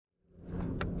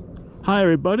Hi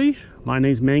everybody, my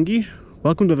name's Mengy.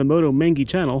 Welcome to the Moto Mengy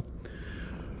channel.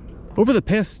 Over the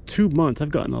past 2 months,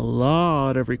 I've gotten a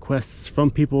lot of requests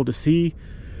from people to see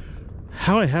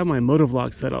how I have my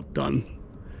motovlog setup done.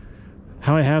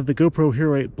 How I have the GoPro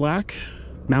Hero 8 Black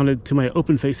mounted to my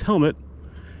open face helmet.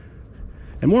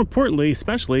 And more importantly,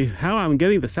 especially, how I'm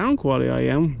getting the sound quality I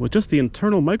am with just the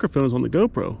internal microphones on the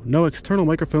GoPro. No external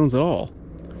microphones at all.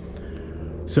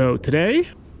 So today,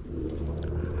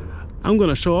 I'm going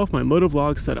to show off my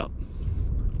motovlog setup.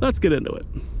 Let's get into it.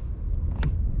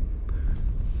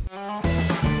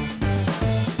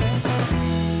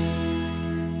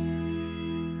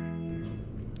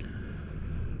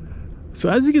 So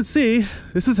as you can see,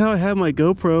 this is how I have my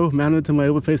GoPro mounted to my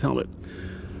open face helmet.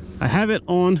 I have it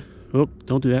on, oh,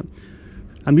 don't do that.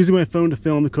 I'm using my phone to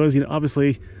film because,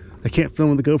 obviously I can't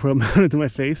film with the GoPro mounted to my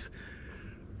face.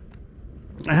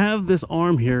 I have this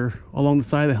arm here along the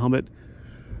side of the helmet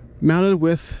mounted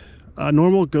with a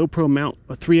normal GoPro mount,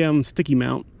 a 3M sticky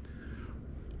mount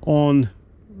on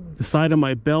the side of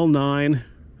my Bell 9,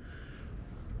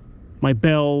 my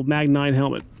Bell Mag 9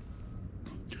 helmet.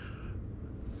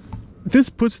 This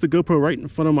puts the GoPro right in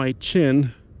front of my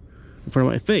chin, in front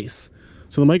of my face.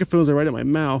 So the microphones are right at my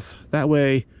mouth. That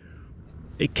way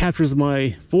it captures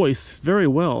my voice very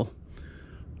well.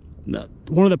 Now,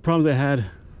 one of the problems I had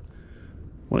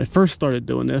when I first started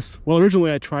doing this, well,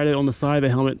 originally I tried it on the side of the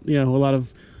helmet. A lot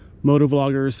of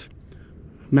motovloggers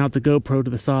mount the GoPro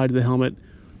to the side of the helmet,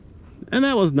 and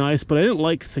that was nice, but I didn't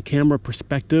like the camera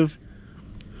perspective.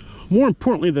 More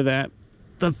importantly than that,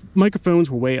 the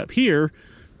microphones were way up here,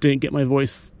 didn't get my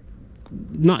voice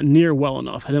not near well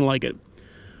enough. I didn't like it.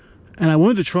 And I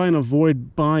wanted to try and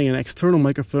avoid buying an external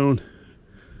microphone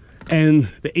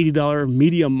and the $80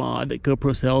 media mod that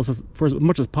GoPro sells for as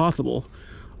much as possible.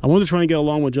 I wanted to try and get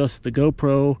along with just the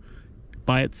GoPro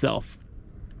by itself.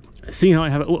 Seeing how I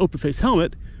have an open face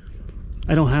helmet,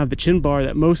 I don't have the chin bar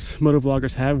that most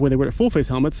motovloggers have where they wear full face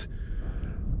helmets.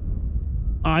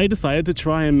 I decided to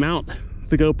try and mount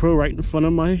the GoPro right in front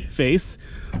of my face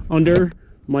under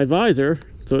my visor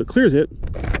so it clears it,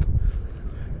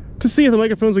 to see if the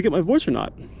microphones would get my voice or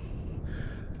not.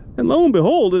 And lo and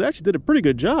behold, it actually did a pretty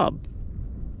good job.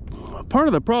 Part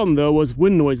of the problem though was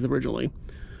wind noise originally.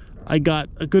 I got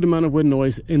a good amount of wind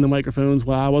noise in the microphones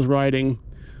while I was riding,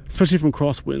 especially from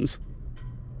crosswinds.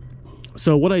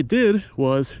 So what I did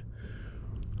was,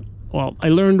 well, I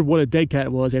learned what a dead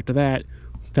cat was after that.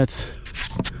 That's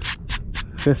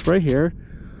this right here.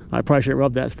 I probably shouldn't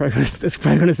rub that. It's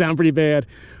probably gonna sound pretty bad.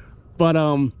 But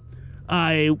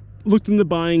I looked into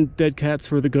buying dead cats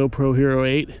for the GoPro Hero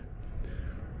 8.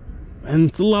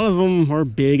 And a lot of them are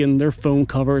big and they're foam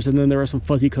covers, and then there are some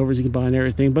fuzzy covers you can buy and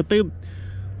everything, but they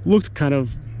looked kind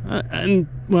of, and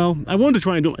well, I wanted to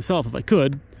try and do it myself if I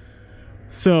could.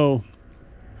 So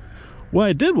what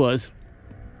I did was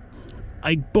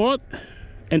I bought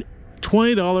an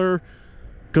 $20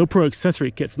 GoPro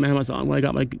accessory kit from Amazon when I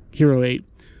got my Hero 8.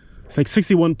 It's like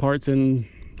 61 parts in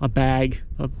a bag,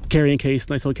 a carrying case,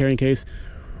 nice little carrying case.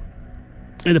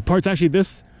 And the parts, actually,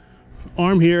 this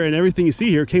arm here and everything you see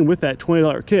here came with that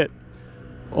 $20 kit.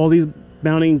 All these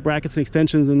mounting brackets and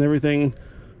extensions and everything,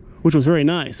 which was very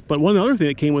nice. But one other thing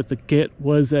that came with the kit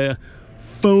was a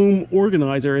foam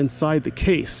organizer inside the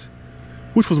case,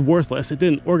 which was worthless. It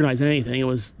didn't organize anything. It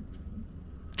was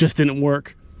just didn't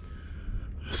work.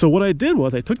 So what I did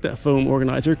was I took that foam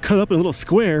organizer, cut it up in little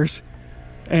squares,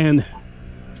 and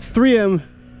 3M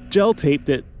gel taped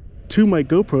it to my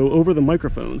GoPro over the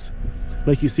microphones,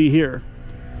 like you see here.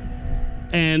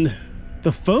 And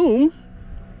the foam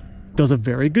does a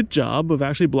very good job of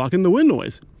actually blocking the wind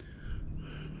noise.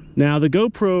 Now, the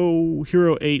GoPro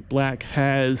Hero 8 Black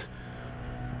has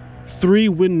 3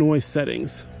 wind noise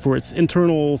settings for its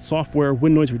internal software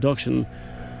wind noise reduction: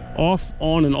 off,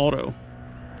 on, and auto.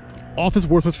 Off is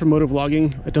worthless for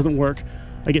motovlogging. It doesn't work.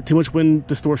 I get too much wind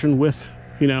distortion with,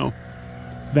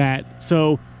 that.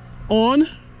 So on,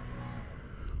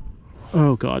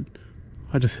 oh God,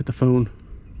 I just hit the phone.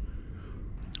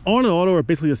 On and auto are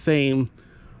basically the same.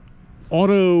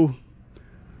 Auto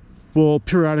will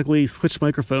periodically switch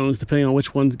microphones depending on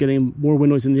which one's getting more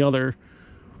wind noise than the other,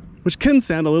 which can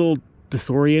sound a little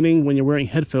disorienting when you're wearing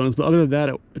headphones, but other than that,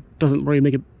 it doesn't really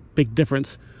make a big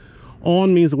difference.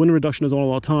 On means the wind reduction is on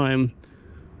all the time,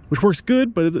 which works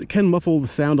good, but it can muffle the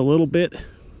sound a little bit.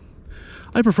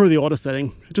 I prefer the auto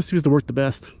setting. It just seems to work the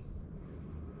best.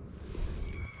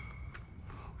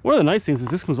 One of the nice things is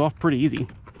this comes off pretty easy.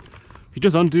 If you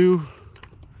just undo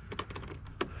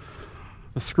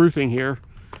the screw thing here,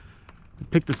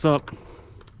 pick this up,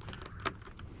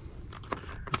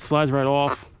 it slides right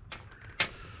off.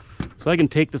 So I can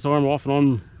take this arm off and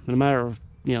on in a matter of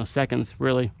you know, seconds,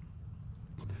 really.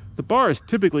 The bar is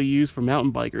typically used for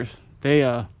mountain bikers.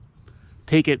 They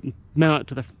take it and mount it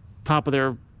to the top of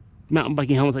their mountain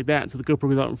biking helmets like that, so the GoPro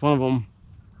goes out in front of them.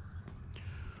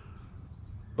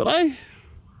 But it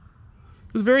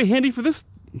was very handy for this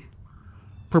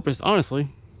purpose, honestly.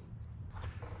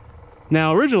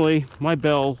 Now, originally, my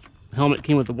Bell helmet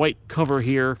came with the white cover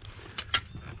here.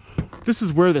 This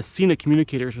is where the Sena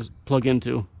communicators was plug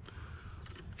into.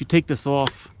 If you take this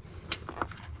off,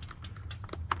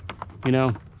 you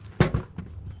know,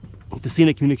 the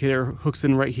Sena communicator hooks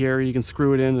in right here. You can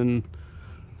screw it in and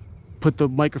put the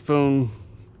microphone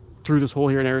through this hole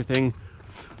here and everything.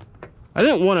 I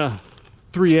didn't want to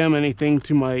 3M anything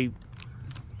to my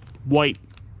white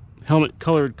helmet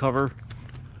colored cover,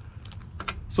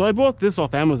 so I bought this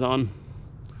off Amazon.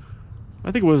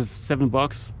 I think it was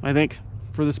 $7, I think,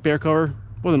 for the spare cover.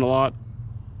 Wasn't a lot.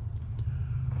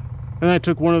 And then I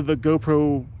took one of the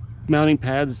GoPro mounting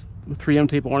pads with 3M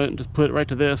tape on it and just put it right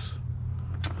to this,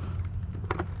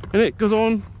 and it goes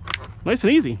on nice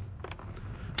and easy,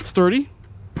 sturdy.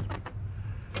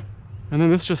 And then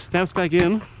this just snaps back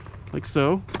in like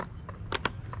so.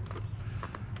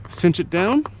 Cinch it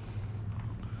down,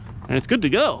 and it's good to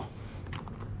go.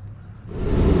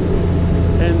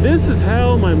 And this is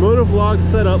how my Motovlog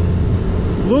setup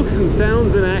looks and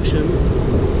sounds in action.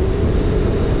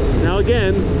 Now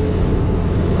again,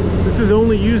 this is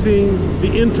only using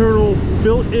the internal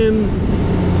built-in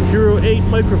Hero 8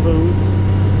 microphones.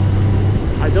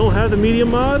 I don't have the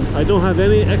medium mod. I don't have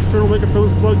any external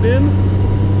microphones plugged in.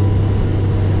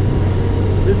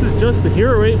 This is just the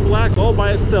Hero 8 Black all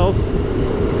by itself,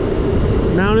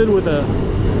 mounted with a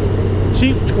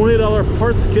cheap $20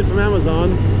 parts kit from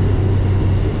Amazon.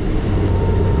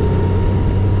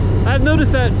 I've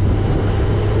noticed that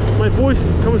my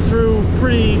voice comes through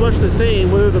pretty much the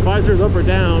same, whether the visor is up or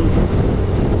down.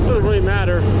 It doesn't really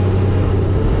matter.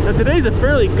 Now today's a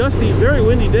fairly gusty, very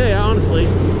windy day, honestly.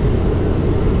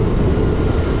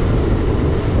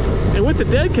 And with the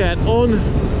dead cat on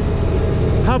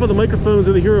top of the microphones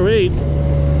of the Hero 8,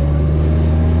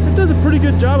 it does a pretty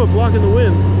good job of blocking the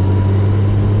wind.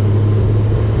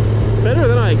 Better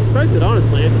than I expected,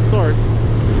 honestly, at the start.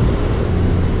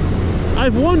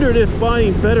 I've wondered if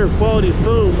buying better quality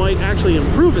foam might actually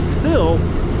improve it still.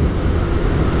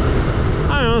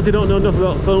 I honestly don't know enough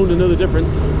about foam to know the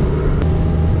difference.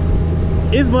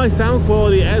 Is my sound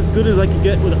quality as good as I could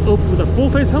get with a full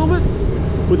face helmet?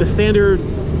 With a standard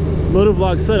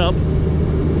Motovlog setup?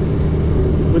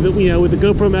 With the, with the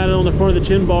GoPro mounted on the front of the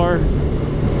chin bar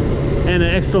and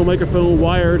an external microphone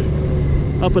wired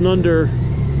up and under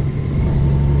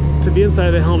to the inside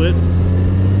of the helmet?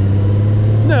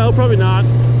 No, probably not.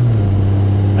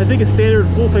 I think a standard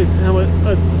full face helmet,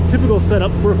 a typical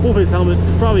setup for a full face helmet,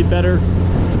 is probably better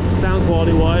sound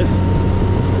quality wise.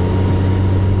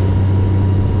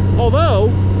 Although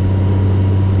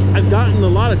I've gotten a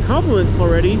lot of compliments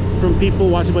already from people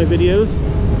watching my videos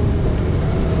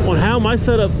on how my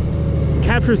setup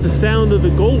captures the sound of the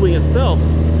Goldwing itself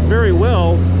very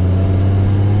well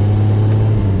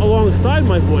alongside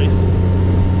my voice.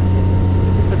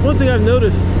 That's one thing I've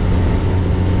noticed.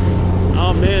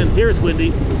 Oh man, here it's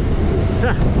windy.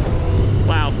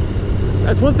 Wow.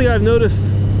 That's one thing I've noticed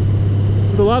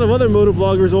with a lot of other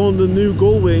motovloggers on the new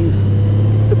Goldwings.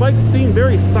 The bikes seem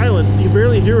very silent. You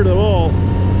barely hear it at all.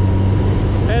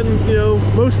 And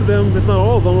most of them, if not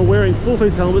all of them, are wearing full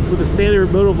face helmets with a standard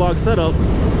Motovlog setup,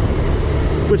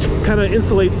 which kind of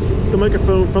insulates the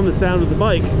microphone from the sound of the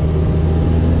bike.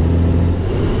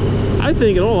 I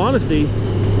think, in all honesty,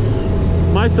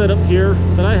 my setup here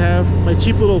that I have, my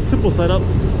cheap little simple setup,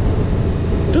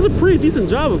 does a pretty decent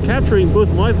job of capturing both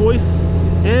my voice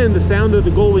and the sound of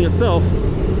the Goldwing itself.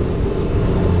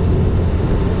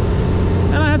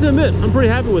 And I have to admit, I'm pretty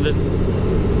happy with it.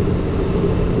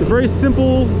 It's a very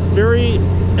simple, very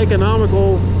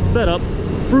economical setup,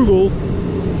 frugal.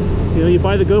 You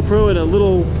buy the GoPro and a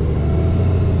little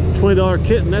 $20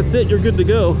 kit and that's it, you're good to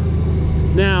go.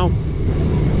 Now,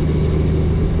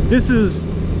 this is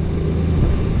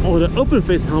on an open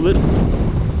face helmet.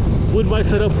 Would my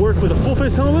setup work with a full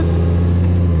face helmet?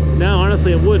 No,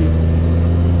 honestly it wouldn't.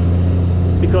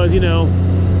 Because with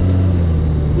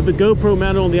the GoPro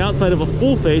mounted on the outside of a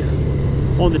full face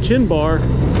on the chin bar,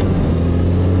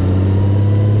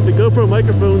 the GoPro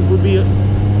microphones would be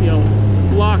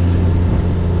blocked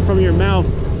from your mouth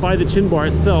by the chin bar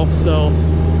itself. So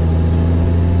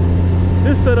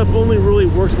this setup only really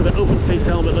works with an open face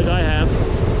helmet like I have.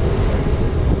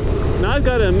 Now I've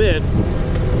got to admit,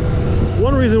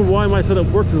 one reason why my setup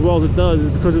works as well as it does is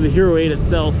because of the Hero 8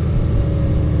 itself.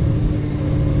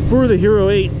 For the Hero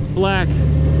 8 Black,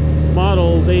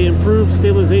 model, they improved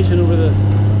stabilization over the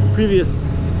previous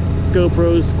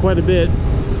GoPros quite a bit.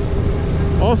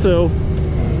 Also,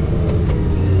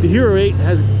 the Hero 8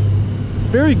 has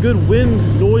very good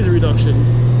wind noise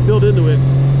reduction built into it.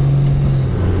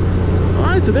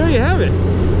 Alright, so there you have it.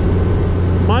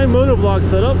 My motovlog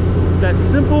setup that's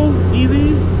simple, easy,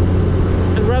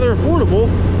 and rather affordable,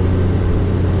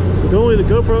 with only the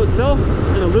GoPro itself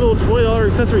and a little $20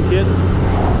 accessory kit,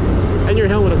 and your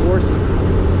helmet, of course.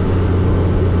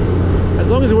 As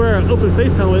long as you wear an open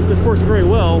face helmet, this works very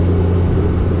well.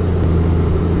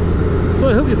 So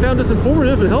I hope you found this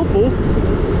informative and helpful.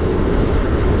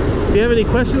 If you have any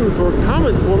questions or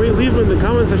comments for me, leave them in the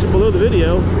comment section below the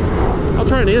video. I'll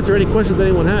try and answer any questions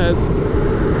anyone has.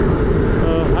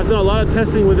 I've done a lot of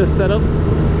testing with this setup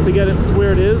to get it to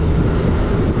where it is.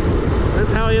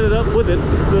 That's how I ended up with it.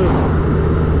 It's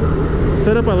the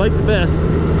setup I like the best.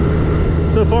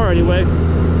 So far, anyway.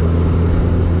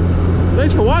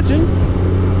 Thanks for watching.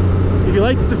 If you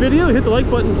liked the video, hit the like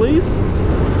button, please.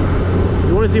 If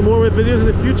you want to see more of my videos in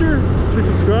the future, please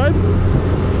subscribe.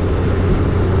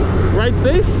 Ride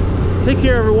safe. Take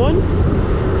care, everyone.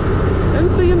 And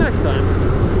see you next time.